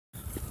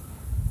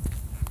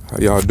How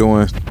y'all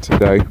doing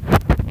today?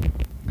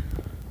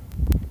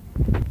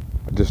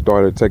 I just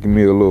started taking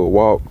me a little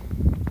walk.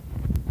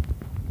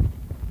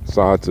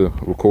 Decided to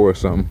record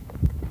something.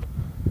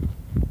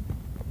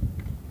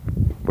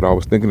 But I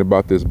was thinking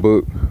about this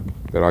book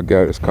that I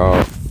got. It's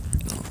called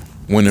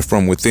Winning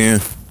from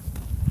Within.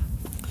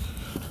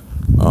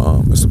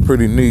 It's a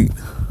pretty neat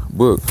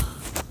book.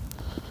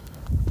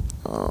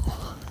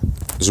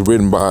 It's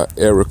written by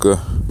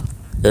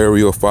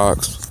Ariel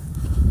Fox.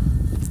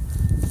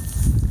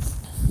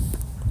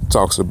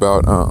 Talks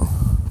about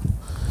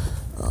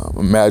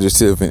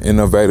imaginative and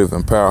innovative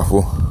and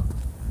powerful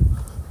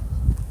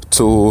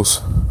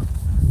tools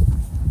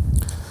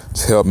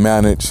to help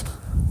manage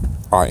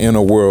our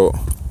inner world.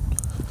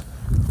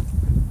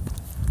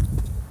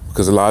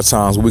 Because a lot of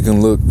times we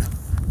can look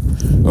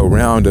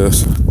around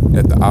us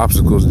at the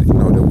obstacles that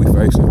we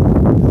facing,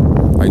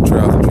 like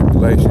trials and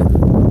tribulation,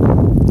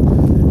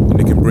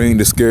 and it can bring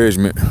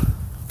discouragement.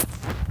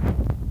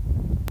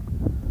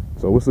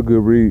 So it's a good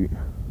read.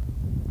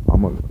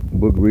 I'm a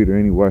book reader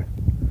anyway,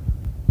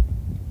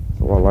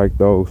 so I like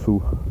those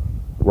who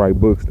write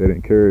books that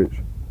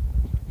encourage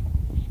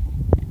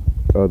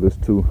others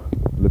to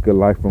look at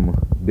life from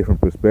a different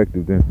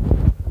perspective than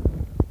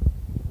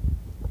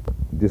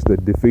just a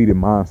defeated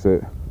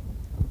mindset.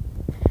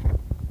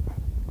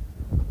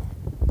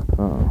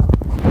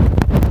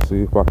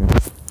 See if I can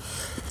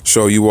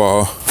show you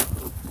all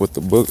what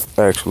the book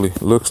actually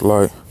looks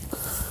like,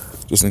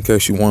 just in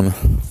case you want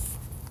to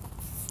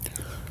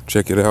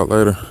check it out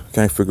later.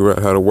 Can't figure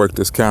out how to work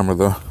this camera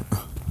though.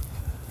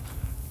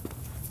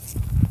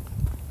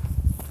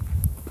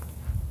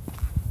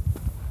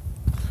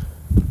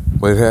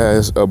 But it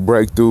has a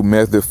breakthrough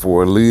method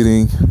for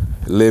leading,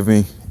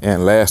 living,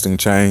 and lasting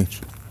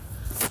change.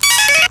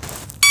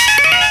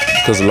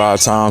 Because a lot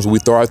of times we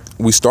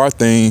start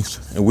things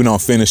and we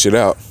don't finish it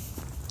out.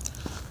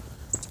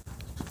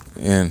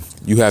 And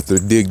you have to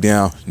dig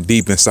down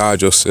deep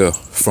inside yourself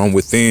from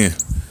within,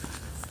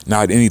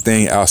 not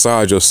anything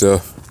outside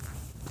yourself,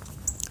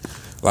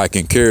 like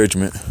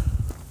encouragement.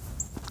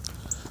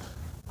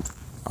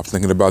 I'm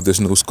thinking about this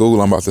new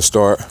school I'm about to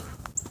start,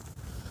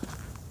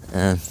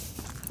 and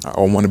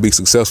I want to be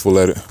successful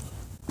at it.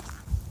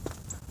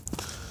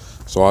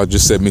 So I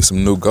just set me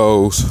some new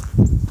goals.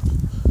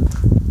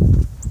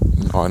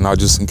 And I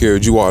just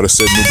encourage you all to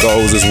set new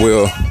goals as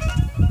well.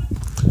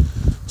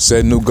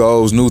 Set new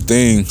goals, new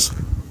things.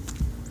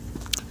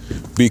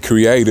 Be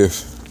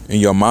creative in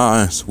your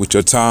minds with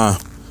your time.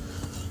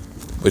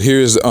 But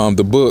here's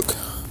the book.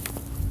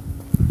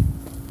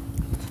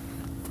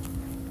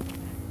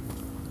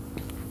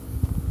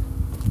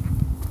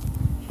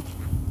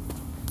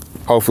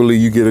 Hopefully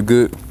you get a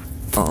good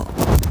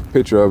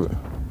picture of it.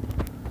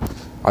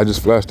 I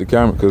just flashed the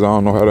camera because I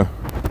don't know how to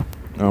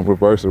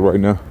reverse it right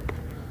now.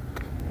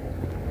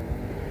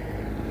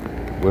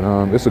 But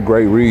it's a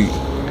great read.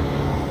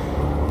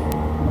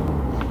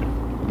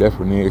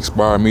 Definitely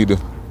inspired me to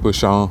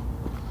push on.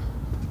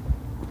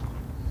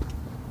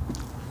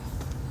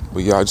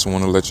 But yeah, I just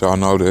want to let y'all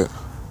know that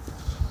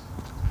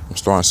I'm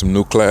starting some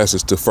new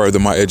classes to further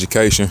my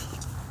education.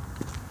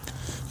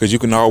 Because you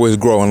can always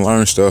grow and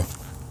learn stuff.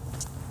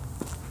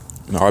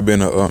 I've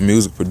been a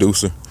music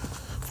producer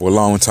for a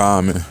long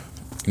time, and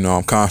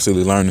I'm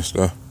constantly learning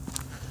stuff,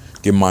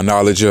 getting my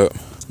knowledge up,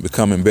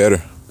 becoming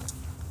better.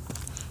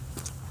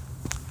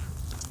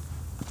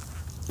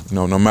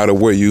 No matter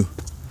where you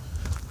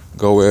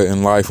go at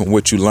in life and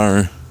what you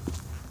learn,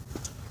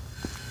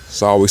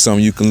 it's always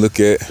something you can look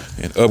at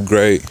and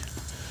upgrade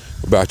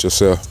about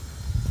yourself.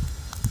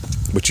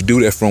 But you do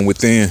that from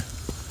within,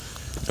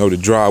 the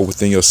drive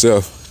within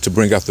yourself to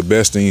bring out the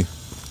best in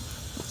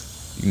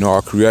you.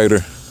 Our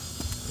creator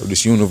of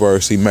this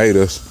universe, he made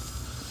us.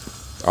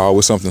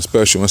 Always something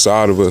special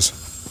inside of us,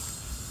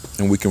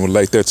 and we can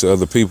relate that to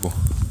other people.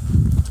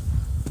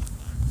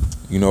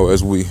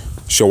 As we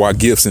show our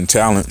gifts and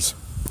talents,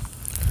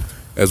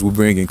 as we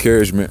bring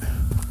encouragement,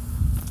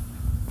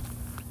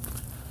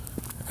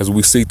 as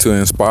we seek to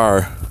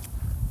inspire.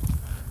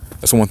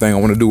 That's one thing I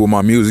want to do with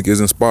my music,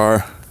 is inspire.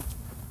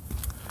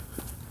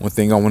 One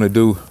thing I want to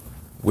do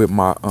with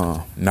my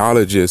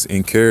knowledge is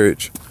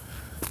encourage,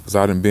 because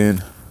I done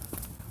been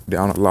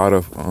down a lot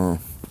of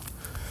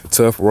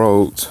tough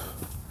roads,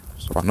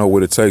 so I know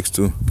what it takes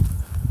to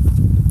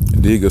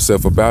dig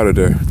yourself up out of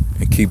there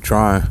and keep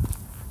trying,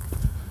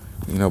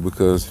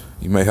 because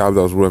you may have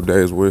those rough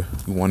days where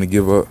you want to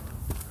give up.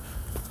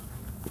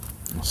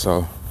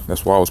 So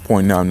that's why I was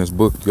pointing out in this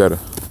book, you gotta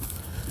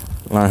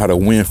learn how to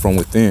win from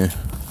within.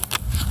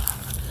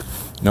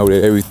 Know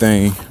that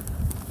everything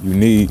you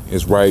need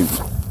is right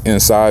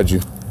inside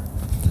you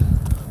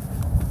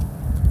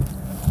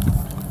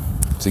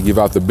to give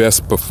out the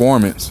best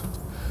performance.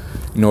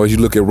 As you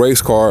look at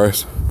race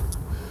cars,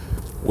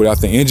 without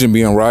the engine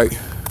being right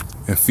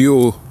and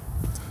fuel,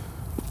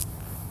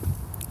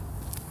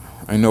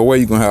 ain't no way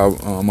you're gonna have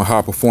a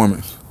high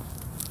performance.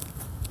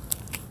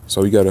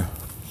 So you gotta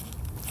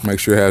make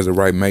sure it has the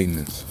right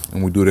maintenance,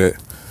 and we do that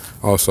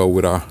also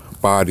with our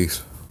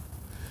bodies.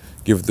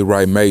 Give it the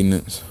right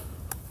maintenance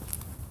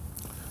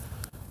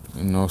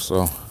You know,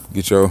 so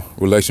get your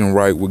relation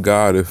right with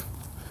God if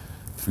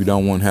you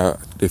don't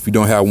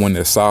have one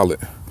that's solid.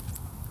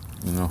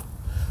 You know,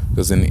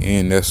 because in the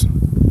end, that's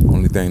the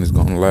only thing that's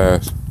gonna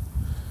last.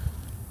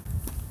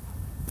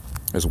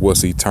 It's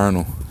what's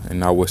eternal and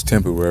not what's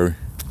temporary.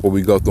 What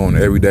we go through on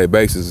an everyday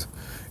basis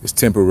is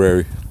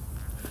temporary.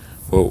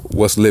 But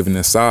what's living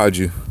inside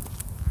you,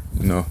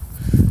 you know,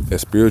 that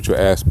spiritual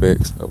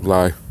aspects of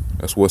life,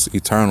 that's what's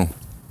eternal.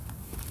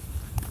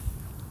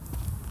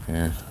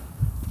 And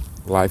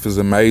life is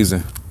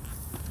amazing.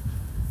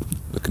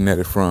 Looking at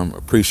it from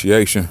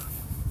appreciation,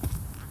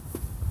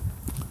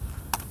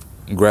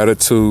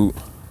 gratitude,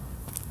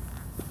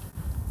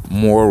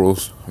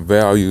 morals,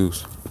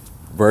 values,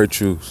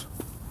 virtues.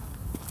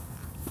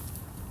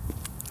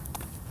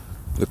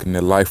 Looking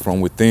at life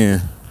from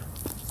within.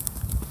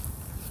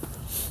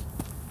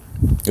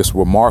 It's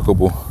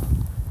remarkable.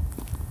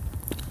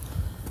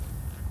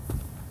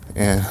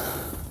 And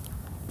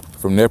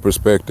from that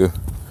perspective,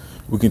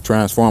 we can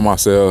transform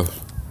ourselves.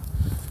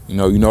 You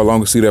know, you no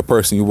longer see that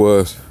person you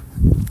was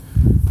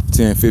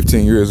 10,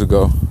 15 years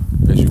ago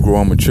as you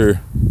grow and mature.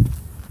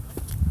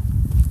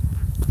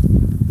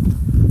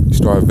 You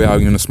start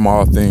valuing the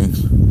small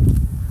things.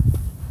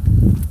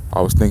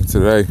 I was thinking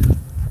today,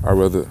 I'd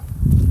rather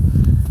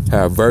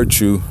have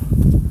virtue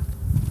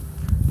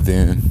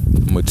than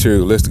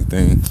materialistic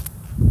things.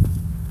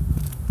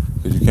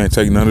 Because you can't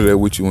take none of that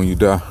with you when you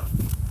die.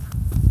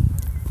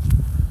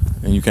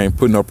 And you can't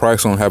put no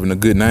price on having a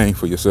good name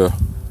for yourself.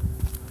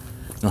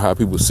 You know how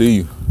people see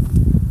you.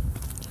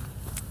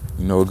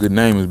 You know, a good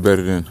name is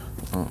better than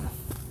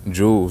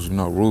jewels, you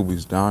know,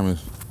 rubies,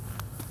 diamonds.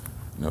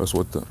 You know, that's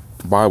what the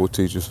Bible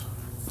teaches.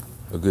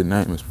 A good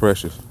name is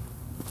precious,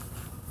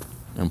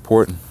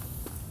 important.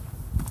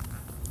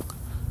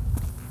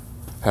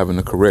 Having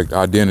the correct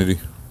identity.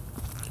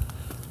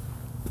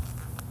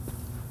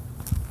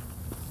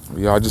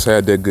 Yeah, I just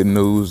had that good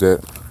news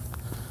that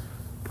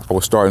I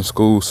was starting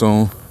school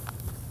soon.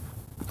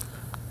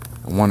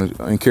 I want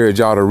to encourage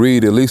y'all to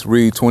read, at least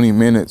read 20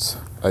 minutes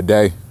a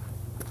day.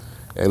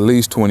 At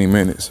least 20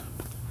 minutes.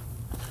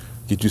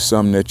 Get you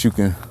something that you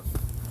can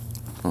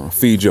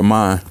feed your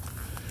mind.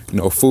 You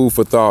know, food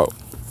for thought.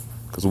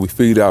 Because we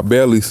feed our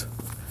bellies.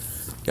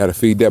 Got to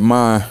feed that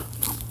mind.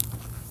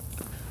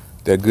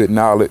 That good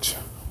knowledge,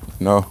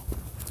 you know.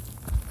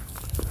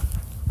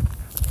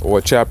 Or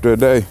a chapter a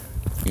day,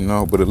 you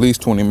know, but at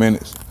least 20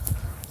 minutes.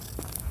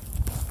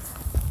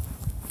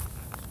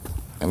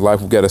 In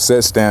life, we got to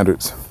set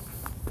standards.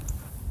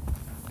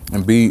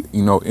 And be,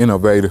 you know,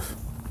 innovative.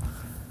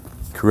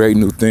 Create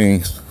new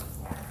things.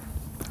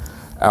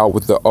 Out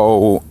with the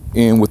old,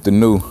 in with the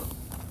new.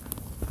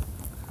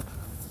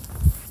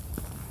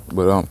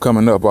 But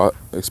coming up, I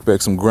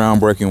expect some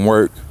groundbreaking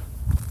work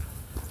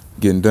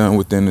getting done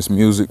within this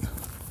music.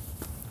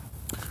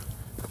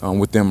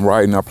 With them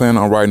writing, I plan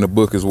on writing a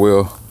book as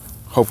well.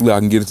 Hopefully I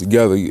can get it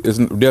together. It's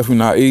definitely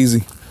not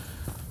easy.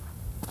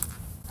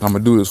 I'm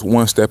gonna do this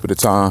one step at a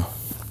time.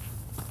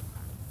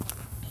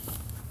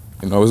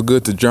 You know, it's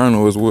good to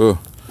journal as well.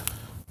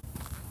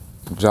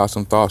 Jot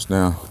some thoughts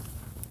down.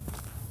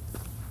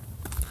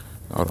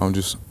 I don't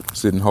just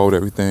sit and hold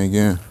everything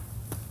in.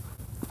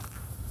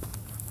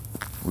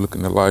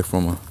 Looking at life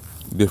from a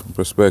different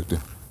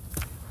perspective.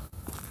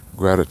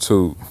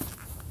 Gratitude.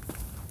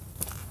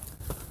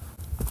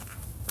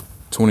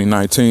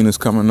 2019 is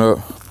coming up.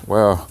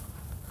 Wow.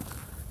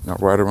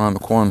 Not right around the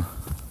corner.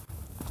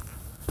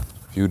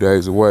 A few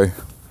days away.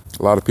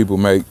 A lot of people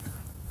make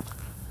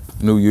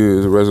New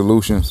Year's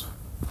resolutions.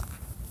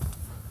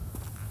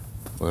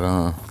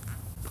 But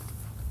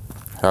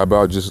how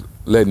about just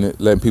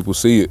letting people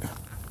see it?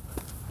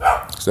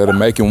 Instead of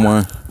making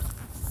one,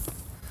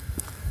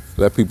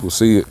 let people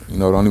see it. You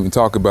know, don't even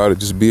talk about it,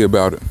 just be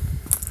about it.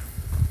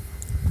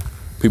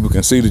 People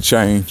can see the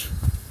change.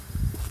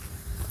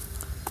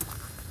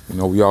 You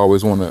know, we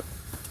always want to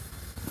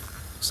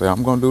say,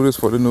 I'm going to do this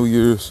for the New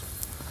Year's.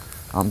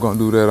 I'm going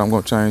to do that. I'm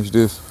going to change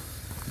this.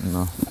 You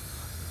know,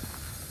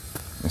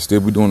 and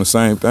still be doing the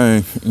same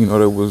thing, you know,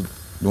 that was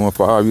doing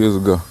 5 years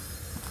ago.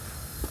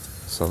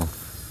 So,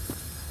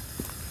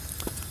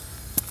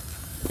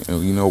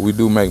 you know, we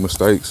do make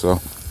mistakes, so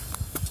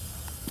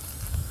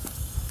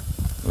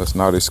let's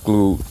not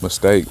exclude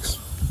mistakes.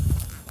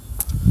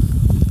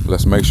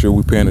 Let's make sure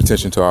we're paying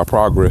attention to our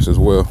progress as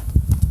well.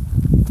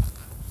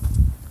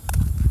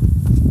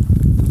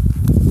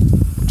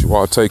 But you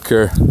all take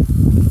care.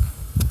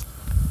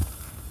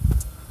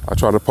 I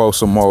try to post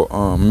some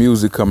more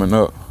music coming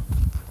up.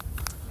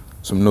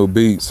 Some new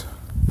beats.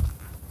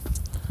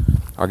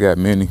 I got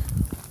many.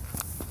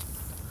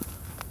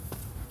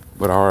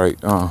 But all right,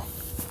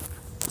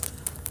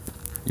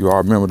 you all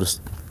remember to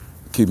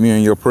keep me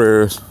in your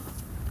prayers,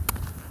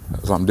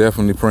 'cause I'm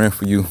definitely praying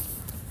for you.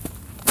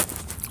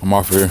 I'm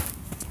off here.